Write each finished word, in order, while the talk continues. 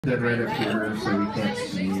That right up here so we can't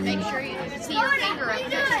see you. Make sure you see your finger up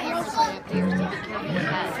there.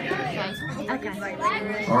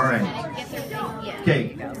 Okay. All right.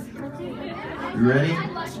 Okay. You ready?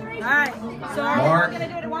 Alright. So are Mark. we going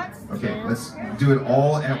to do it at once? Okay, let's do it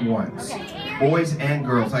all at once. Boys and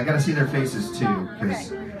girls. I gotta see their faces too,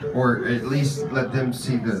 or at least let them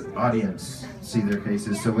see the audience see their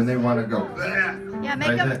faces. So when they want to go, Yeah,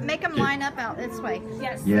 make them line up out this way.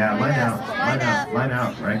 Yes. yeah, line out, line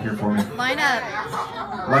out, right here for me. Line up.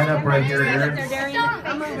 Line up right here, Aaron. Darian.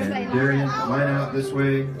 And Darian, line out this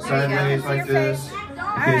way, sideways like this.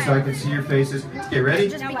 Okay, so I can see your faces. Okay, ready?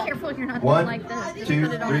 Just be careful you're not One, like this. 2,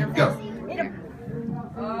 Put it on 3, your go. face.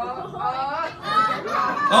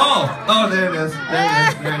 Oh, there it is. There it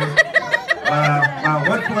is. There it is. Wow,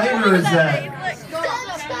 what flavor is that?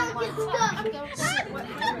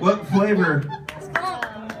 What flavor?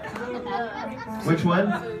 Which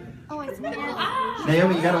one? Oh, it's me.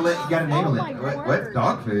 Naomi, you gotta name it. What?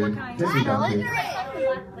 Dog food? Could be dog food.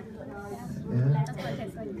 Yeah.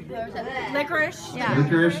 Licorice. Yeah.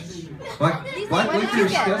 Licorice. Black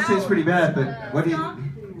licorice stuff tastes pretty bad, but what do you?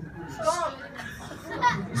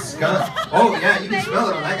 Skunk. Oh yeah, you can smell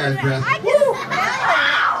it on that guy's breath.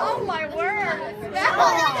 Oh my word.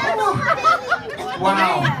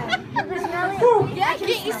 Wow. Yeah,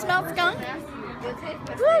 can't you smell skunk?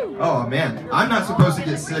 Oh man, I'm not supposed to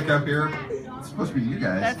get sick up here. It's supposed to be you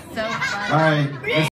guys. That's so funny. All right.